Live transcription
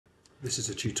This is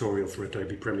a tutorial for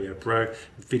Adobe Premiere Pro,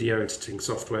 video editing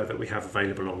software that we have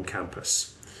available on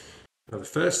campus. Now, the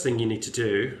first thing you need to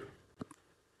do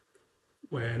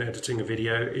when editing a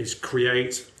video is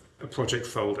create a project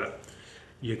folder.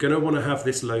 You're going to want to have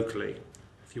this locally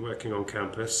if you're working on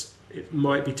campus. It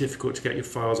might be difficult to get your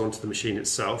files onto the machine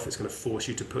itself. It's going to force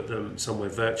you to put them somewhere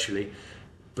virtually,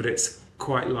 but it's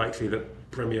quite likely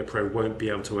that Premiere Pro won't be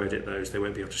able to edit those. They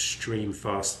won't be able to stream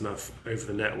fast enough over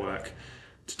the network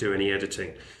to do any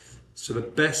editing. So the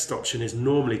best option is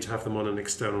normally to have them on an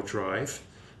external drive.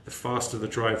 The faster the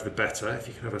drive, the better. If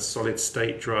you can have a solid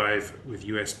state drive with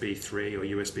USB 3 or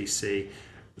USB-C,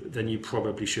 then you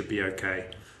probably should be okay,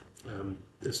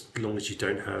 as long as you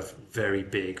don't have very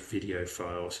big video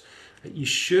files. You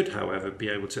should, however, be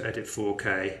able to edit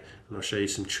 4K, and I'll show you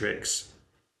some tricks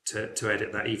to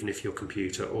edit that even if your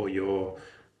computer or your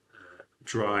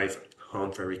drive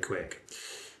aren't very quick.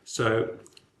 So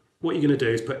what you're going to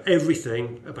do is put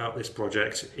everything about this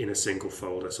project in a single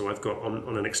folder. So I've got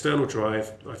on an external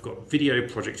drive, I've got video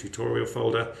project tutorial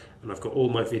folder, and I've got all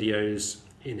my videos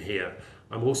in here.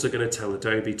 I'm also going to tell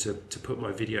Adobe to put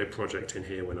my video project in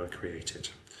here when I create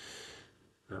it.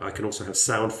 I can also have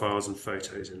sound files and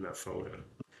photos in that folder.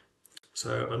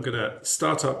 So I'm going to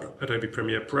start up Adobe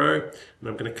Premiere Pro, and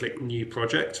I'm going to click New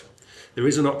Project. There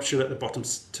is an option at the bottom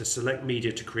to select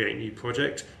media to create new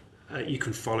project. You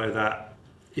can follow that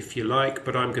if you like,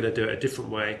 but I'm going to do it a different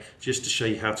way just to show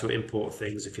you how to import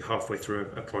things if you're halfway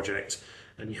through a project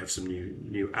and you have some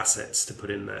new assets to put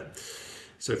in there.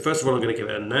 So first of all, I'm going to give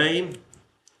it a name.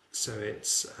 So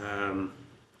it's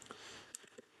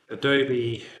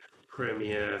Adobe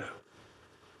Premiere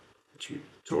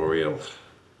Tutorial.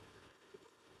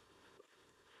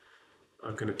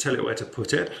 I'm going to tell it where to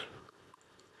put it,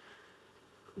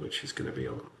 which is going to be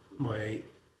on my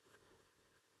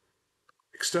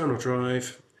external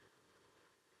drive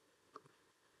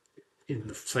in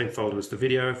the same folder as the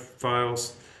video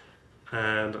files,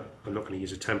 and I'm not going to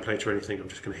use a template or anything. I'm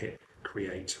just going to hit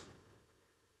create.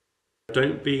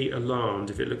 Don't be alarmed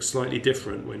if it looks slightly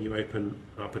different when you open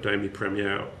up Adobe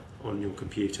Premiere on your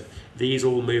computer. These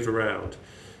all move around.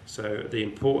 So the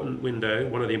important window,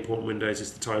 one of the important windows,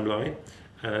 is the timeline,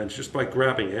 and just by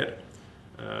grabbing it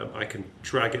I can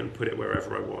drag it and put it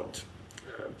wherever I want.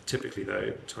 Typically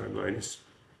though, timeline is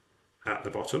at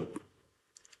the bottom.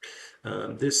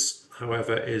 This,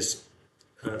 however, is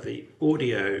the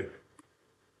audio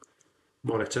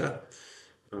monitor.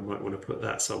 I might want to put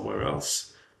that somewhere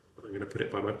else. I'm going to put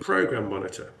it by my program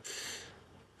monitor.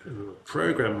 And the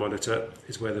program monitor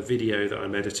is where the video that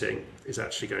I'm editing is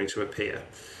actually going to appear.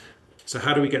 So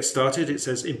how do we get started? It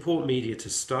says import media to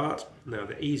start. Now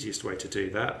the easiest way to do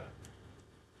that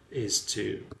is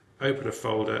to open a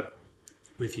folder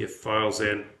with your files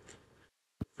in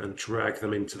and drag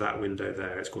them into that window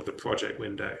there. It's called the project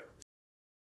window.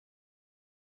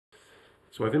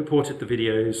 So I've imported the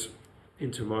videos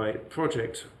into my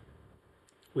project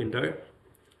window,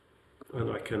 and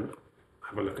I can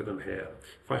have a look at them here.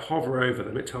 If I hover over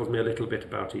them, it tells me a little bit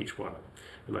about each one,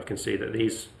 and I can see that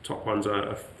these top ones are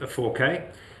a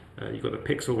 4K. You've got the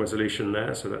pixel resolution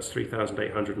there, so that's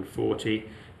 3840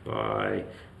 by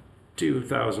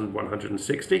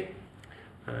 2160,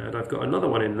 and I've got another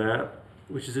one in there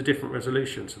which is a different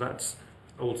resolution, so that's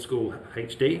old school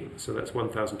HD, so that's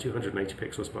 1280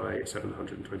 pixels by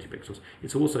 720 pixels.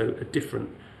 It's also a different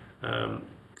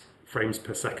frames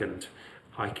per second.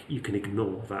 You can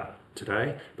ignore that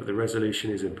today, but the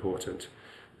resolution is important.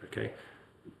 Okay,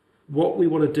 what we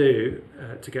want to do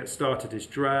to get started is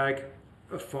drag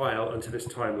a file onto this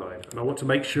timeline, and I want to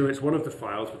make sure it's one of the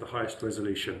files with the highest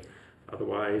resolution.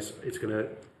 Otherwise, it's going to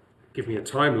give me a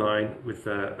timeline with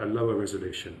a lower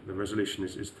resolution. The resolution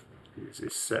is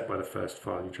set by the first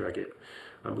file you drag in.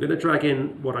 I'm going to drag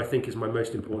in what I think is my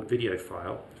most important video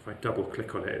file. If I double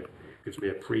click on it, it gives me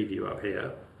a preview up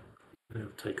here. It'll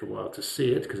take a while to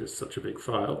see it because it's such a big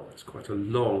file. It's quite a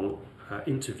long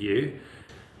interview,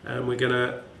 and we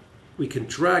can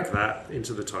drag that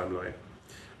into the timeline.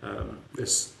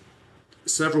 There's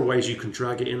several ways you can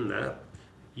drag it in there.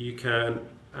 You can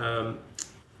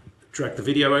drag the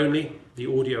video only, the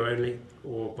audio only,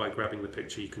 or by grabbing the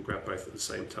picture you can grab both at the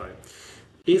same time.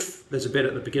 If there's a bit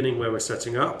at the beginning where we're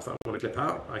setting up that I want to clip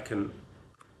out, I can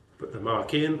put the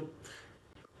mark in,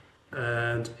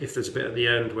 and if there's a bit at the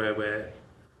end where we're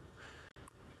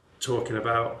talking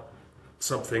about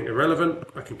something irrelevant,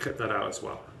 I can clip that out as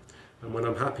well. And when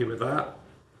I'm happy with that,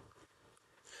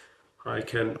 I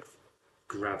can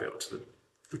grab it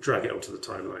drag it onto the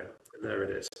timeline, and there it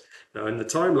is. Now in the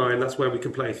timeline, that's where we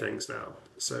can play things now.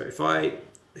 So if I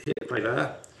hit play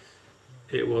there,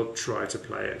 it will try to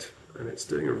play it. and it's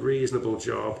doing a reasonable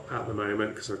job at the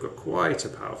moment because I've got quite a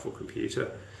powerful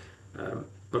computer,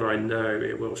 but I know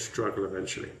it will struggle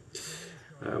eventually.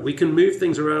 We can move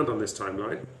things around on this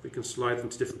timeline. We can slide them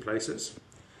to different places,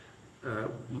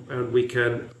 and we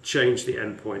can change the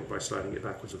endpoint by sliding it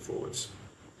backwards and forwards.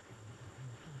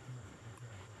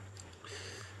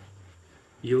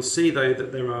 You'll see though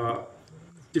that there are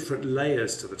different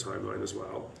layers to the timeline as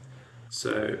well.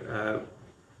 So I'm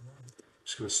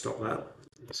just going to stop that.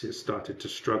 You can see it started to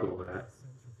struggle there.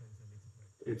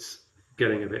 It's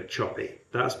getting a bit choppy.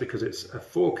 That's because it's a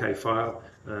 4K file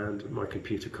and my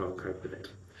computer can't cope with it.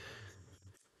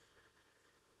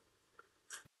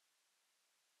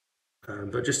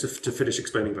 But just to finish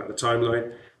explaining about the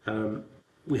timeline,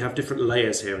 we have different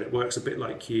layers here, and it works a bit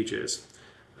like QGIS.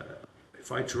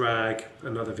 If I drag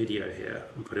another video here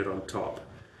and put it on top,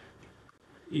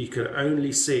 you can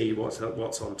only see what's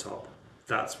on top.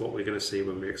 That's what we're going to see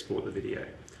when we export the video.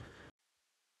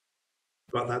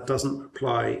 But that doesn't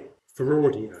apply for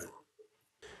audio.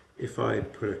 If I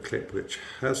put a clip which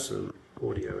has some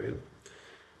audio in,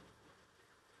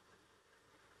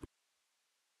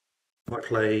 if I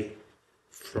play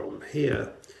from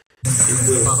here, it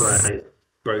will play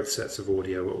both sets of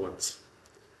audio at once.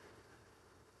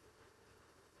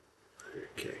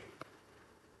 Okay.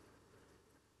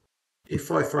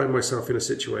 If I find myself in a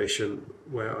situation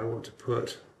where I want to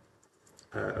put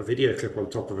a video clip on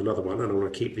top of another one and I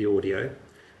want to keep the audio,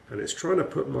 and it's trying to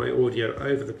put my audio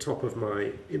over the top of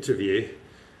my interview,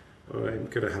 I'm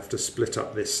going to have to split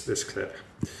up this clip.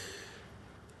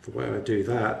 The way I do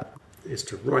that is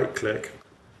to right click,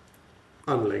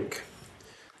 unlink,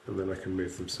 and then I can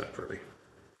move them separately.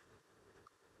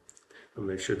 And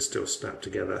they should still snap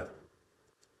together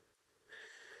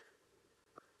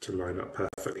to line up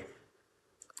perfectly.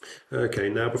 Okay,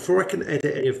 now before I can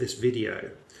edit any of this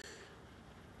video,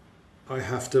 I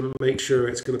have to make sure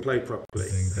it's going to play properly.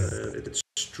 It's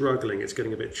struggling, it's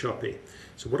getting a bit choppy.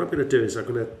 So what I'm going to do is I'm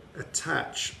going to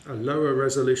attach a lower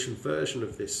resolution version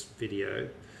of this video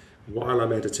while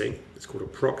I'm editing. It's called a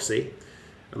proxy.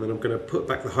 And then I'm going to put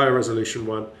back the higher resolution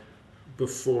one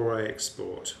before I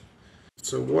export.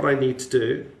 So what I need to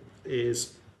do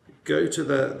is go to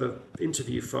the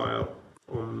interview file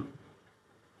on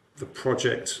the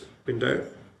project window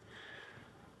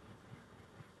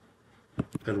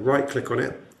and right click on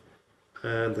it,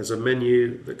 and there's a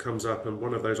menu that comes up, and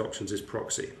one of those options is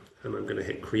proxy, and I'm going to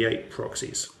hit create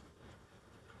proxies.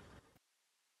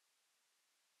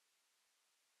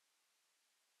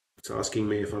 It's asking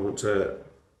me if I want to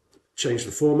change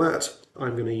the format.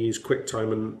 I'm going to use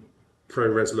QuickTime and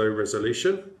ProRes low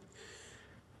resolution,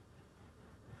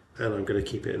 and I'm going to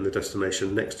keep it in the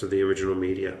destination next to the original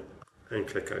media and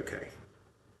click OK.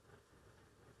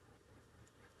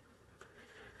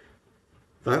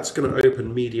 That's going to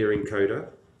open Media Encoder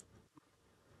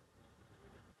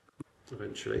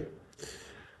eventually,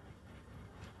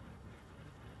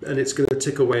 and it's going to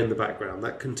tick away in the background.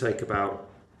 That can take about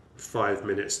 5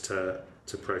 minutes to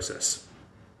process.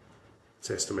 It's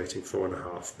estimating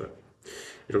 4.5, but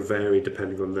it'll vary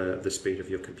depending on the speed of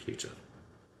your computer.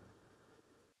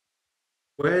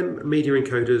 When Media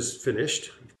Encoder's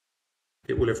finished,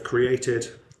 it will have created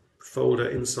a folder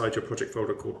inside your project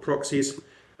folder called proxies,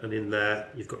 and in there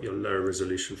you've got your low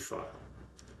resolution file.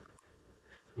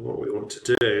 And what we want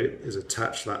to do is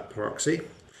attach that proxy,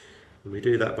 and we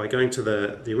do that by going to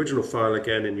the original file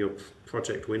again in your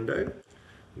project window,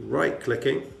 right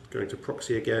clicking, going to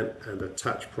proxy again and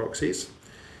attach proxies.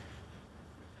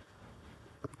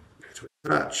 Go to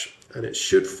attach, and it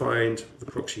should find the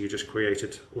proxy you just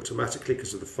created automatically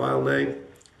because of the file name,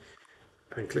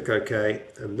 and click OK,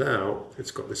 and now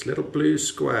it's got this little blue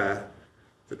square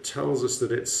that tells us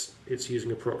that it's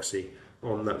using a proxy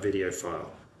on that video file.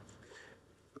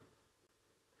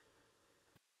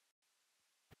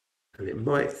 And it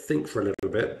might think for a little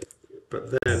bit,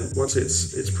 but then once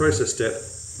it's processed it,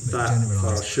 that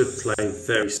file should play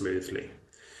very smoothly.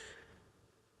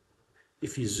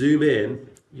 If you zoom in,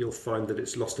 you'll find that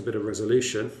it's lost a bit of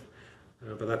resolution,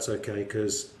 but that's okay,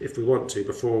 because if we want to,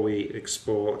 before we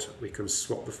export, we can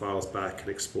swap the files back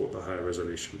and export the higher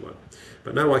resolution one.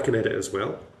 But now I can edit as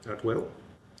well, at will,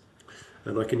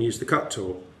 and I can use the cut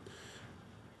tool.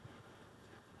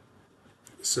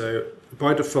 So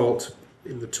by default,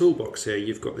 in the toolbox here,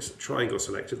 you've got this triangle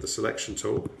selected, the selection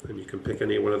tool, and you can pick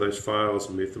any one of those files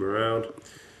and move them around.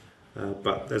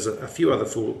 But there's a few other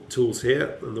tools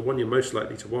here, and the one you're most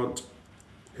likely to want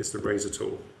is the razor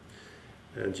tool.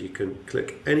 And you can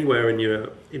click anywhere in your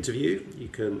interview. You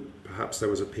can, perhaps there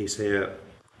was a piece here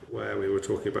where we were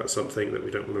talking about something that we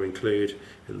don't want to include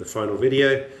in the final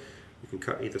video. You can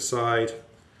cut either side,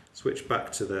 switch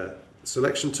back to the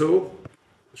selection tool.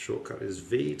 The shortcut is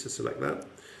V to select that.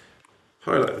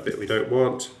 Highlight the bit we don't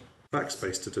want,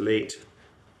 backspace to delete,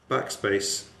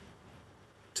 backspace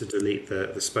to delete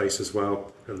the space as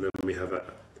well, and then we have a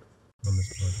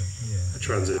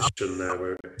transition there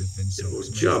where it will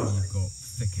jump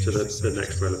to the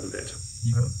next relevant bit.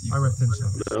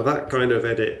 Now that kind of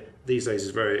edit these days is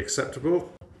very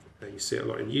acceptable. You see it a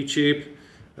lot in YouTube,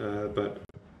 but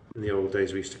in the old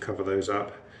days we used to cover those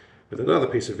up with another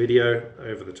piece of video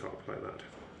over the top like that.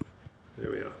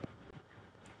 There we are.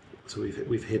 So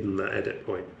we've hidden that edit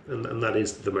point, and that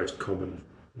is the most common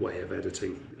way of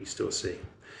editing that you still see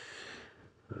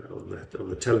on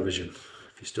the television,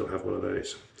 if you still have one of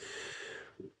those.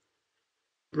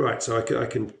 Right, so I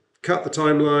can cut the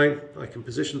timeline, I can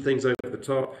position things over the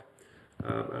top,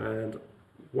 and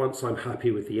once I'm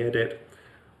happy with the edit,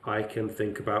 I can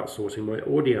think about sorting my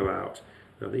audio out.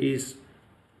 Now these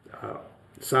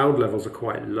sound levels are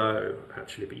quite low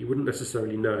actually, but you wouldn't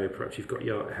necessarily know. Perhaps you've got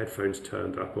your headphones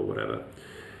turned up or whatever.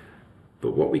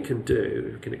 But what we can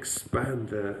do, we can expand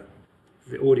the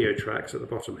audio tracks at the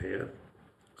bottom here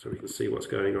so we can see what's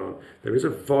going on. There is a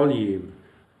volume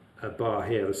bar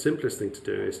here. The simplest thing to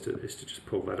do is to just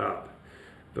pull that up,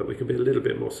 but we can be a little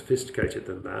bit more sophisticated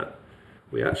than that.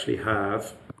 We actually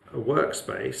have a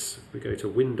workspace. We go to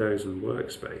Windows and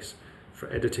Workspace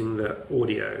for editing the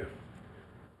audio.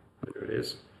 There it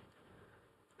is,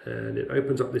 and it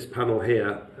opens up this panel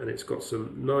here, and it's got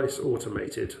some nice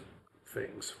automated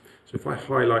things. So if I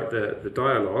highlight the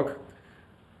dialogue,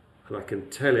 and I can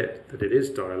tell it that it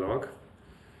is dialogue,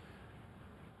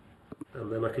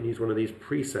 and then I can use one of these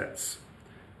presets,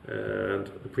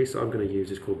 and the preset I'm going to use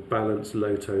is called Balance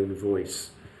Low Tone Voice.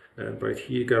 And both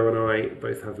Hugo and I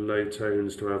both have low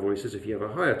tones to our voices. If you have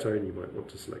a higher tone, you might want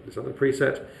to select this other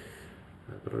preset,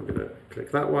 but I'm going to click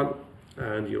that one,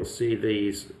 and you'll see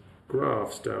these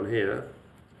graphs down here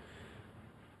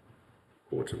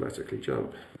automatically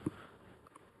jump.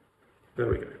 There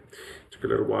we go. Took a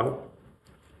little while.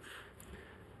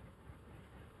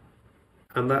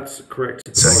 And that's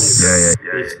corrected the volume.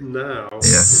 Yeah. It's now.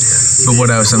 Yeah. But what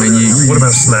else? I mean, what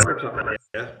about Snap?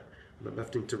 I'm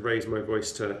having to raise my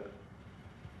voice to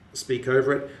speak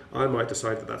over it. I might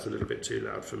decide that that's a little bit too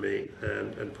loud for me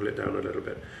and pull it down a little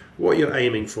bit. What you're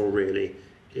aiming for really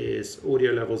is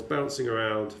audio levels bouncing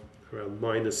around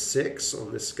 -6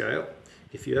 on this scale.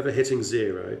 If you're ever hitting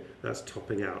 0, that's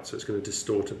topping out, so it's going to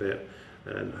distort a bit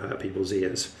and hurt people's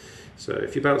ears. So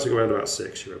if you're bouncing around about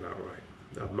 6, you're about right.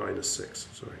 -6,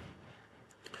 sorry.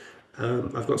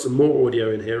 I've got some more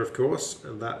audio in here, of course,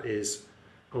 and that is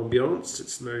ambience.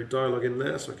 It's no dialogue in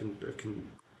there, so I can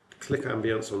click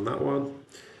ambience on that one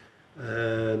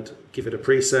and give it a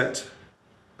preset.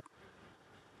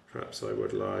 Perhaps I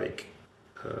would like,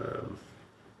 well,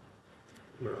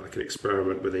 I can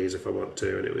experiment with these if I want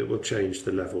to, and it will change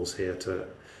the levels here to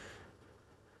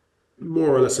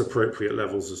more or less appropriate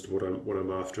levels as to what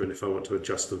I'm after, and if I want to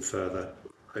adjust them further,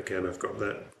 again, I've got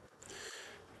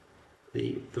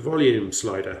the volume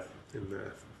slider in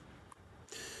there.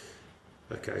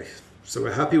 Okay, so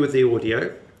we're happy with the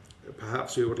audio.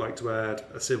 Perhaps we would like to add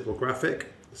a simple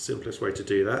graphic. The simplest way to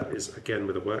do that is, again,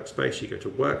 with a workspace. You go to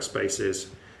Workspaces,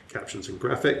 Captions and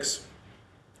Graphics,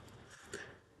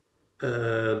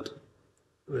 and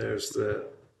there's the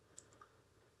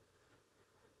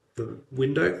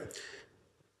window.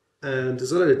 And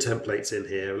there's a lot of templates in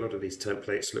here. A lot of these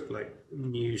templates look like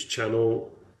news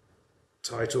channel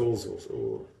titles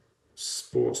or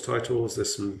sports titles.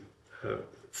 There's some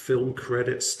film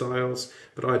credit styles,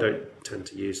 but I don't tend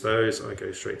to use those. I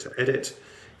go straight to edit.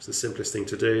 It's the simplest thing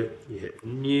to do. You hit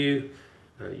new.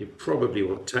 You probably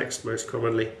want text most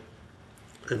commonly,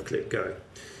 and click go.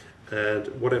 And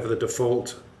whatever the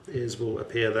default is will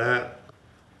appear there,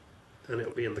 and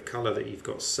it'll be in the color that you've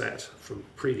got set from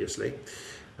previously.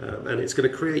 And it's going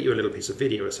to create you a little piece of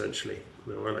video essentially.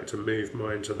 Now I like to move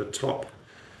mine to the top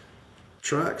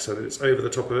track so that it's over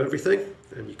the top of everything,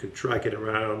 and you can drag it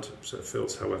around so it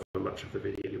fills however much of the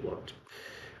video you want.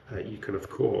 You can of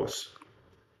course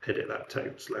edit that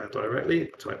text layer directly,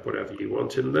 type whatever you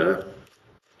want in there.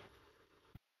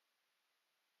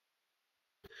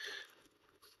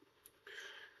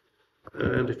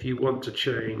 And if you want to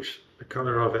change the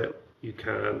color of it, you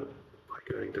can by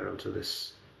going down to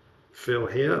this fill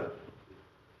here.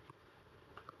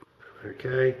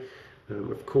 Okay,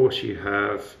 of course you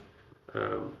have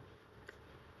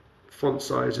font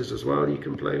sizes as well you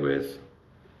can play with.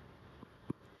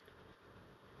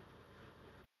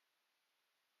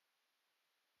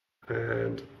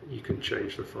 And you can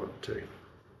change the font too.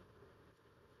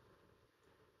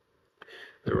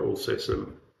 There are also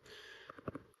some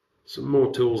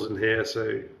more tools in here,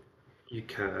 so you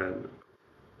can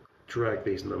drag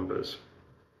these numbers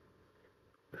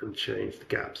and change the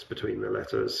gaps between the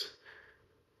letters.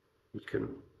 You can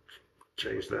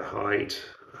change their height,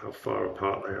 how far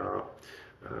apart they are,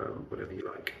 whatever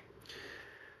you like.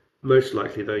 Most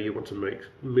likely though, you want to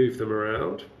move them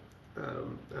around,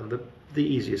 and the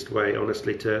easiest way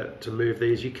honestly to move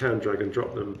these, you can drag and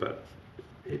drop them, but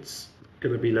it's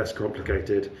going to be less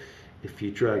complicated if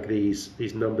you drag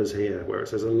these numbers here where it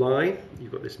says a line.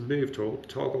 You've got this move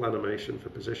toggle animation for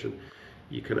position.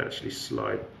 You can actually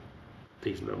slide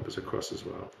these numbers across as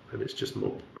well, and it's just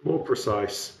more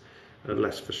precise and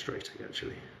less frustrating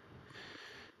actually.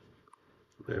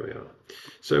 There we are.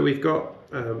 So we've got,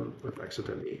 I've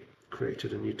accidentally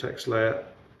created a new text layer.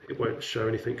 It won't show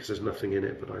anything because there's nothing in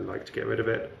it, but I like to get rid of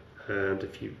it. And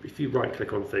if you right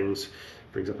click on things, it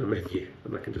brings up a menu,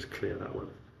 and I can just clear that one.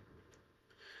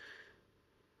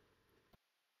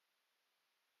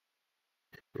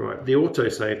 Right, the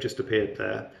autosave just appeared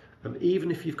there. And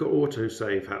even if you've got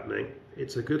autosave happening,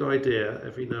 it's a good idea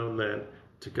every now and then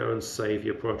to go and save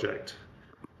your project.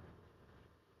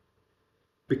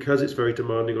 Because it's very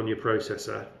demanding on your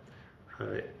processor,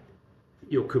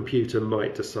 your computer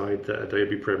might decide that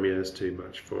Adobe Premiere is too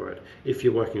much for it if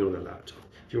you're working on a laptop.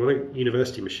 If you're on a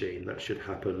university machine, that should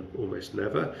happen almost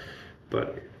never,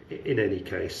 but in any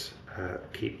case,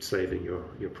 keep saving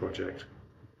your project.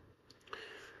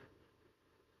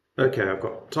 Okay, I've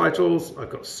got titles, I've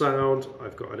got sound,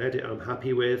 I've got an edit I'm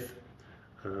happy with.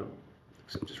 So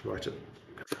I'm just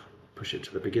push it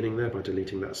to the beginning there by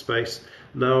deleting that space.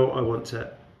 Now I want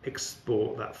to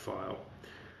export that file.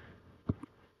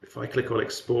 If I click on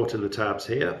export in the tabs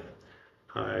here,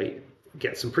 I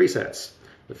get some presets.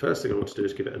 The first thing I want to do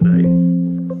is give it a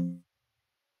name,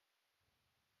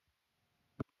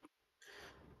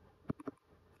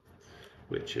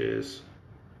 which is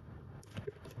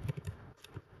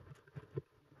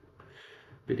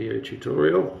video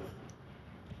tutorial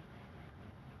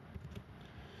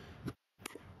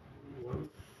 1.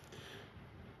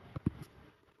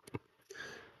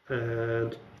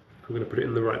 And I'm going to put it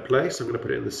in the right place. I'm going to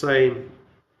put it in the same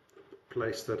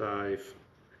place that I've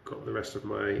got the rest of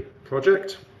my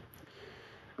project.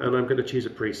 And I'm going to choose a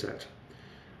preset.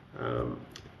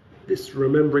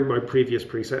 Remembering my previous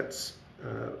presets,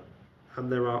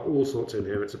 and there are all sorts in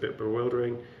here, it's a bit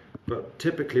bewildering, but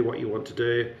typically what you want to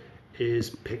do is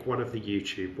pick one of the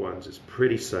YouTube ones. It's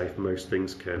pretty safe, most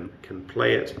things can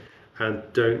play it, and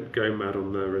don't go mad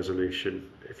on the resolution.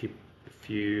 If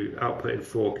you output in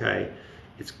 4K,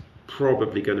 it's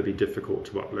probably going to be difficult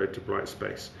to upload to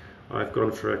Brightspace. I've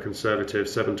gone for a conservative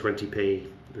 720p,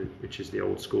 which is the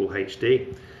old school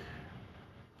HD.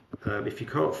 If you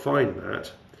can't find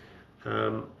that,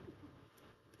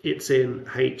 it's in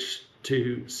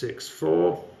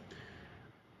H.264,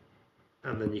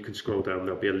 and then you can scroll down,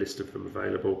 there'll be a list of them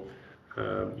available.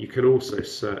 You can also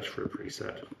search for a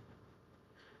preset,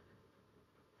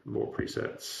 more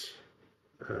presets,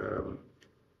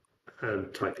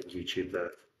 and type in YouTube there,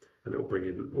 and it will bring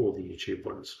in all the YouTube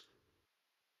ones.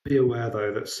 Be aware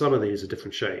though that some of these are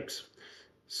different shapes.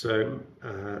 So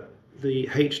the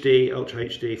HD, Ultra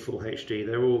HD, Full HD,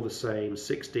 they're all the same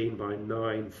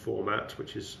 16:9 format,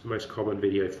 which is the most common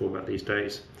video format these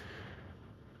days.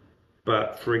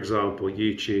 But for example,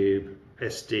 YouTube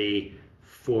SD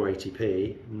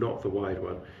 480p, not the wide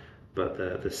one, but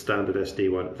the standard SD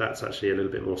one, that's actually a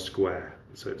little bit more square.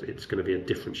 So it's going to be a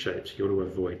different shape, so you want to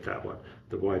avoid that one.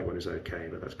 The wide one is okay,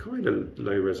 but that's kind of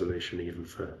low resolution even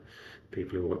for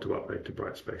people who want to upload to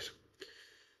Brightspace.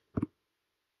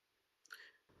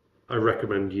 I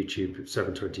recommend YouTube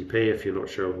 720p if you're not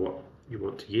sure what you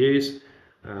want to use.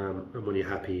 And when you're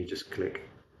happy, you just click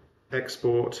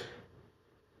export.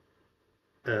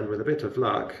 And with a bit of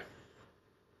luck,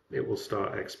 it will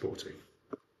start exporting.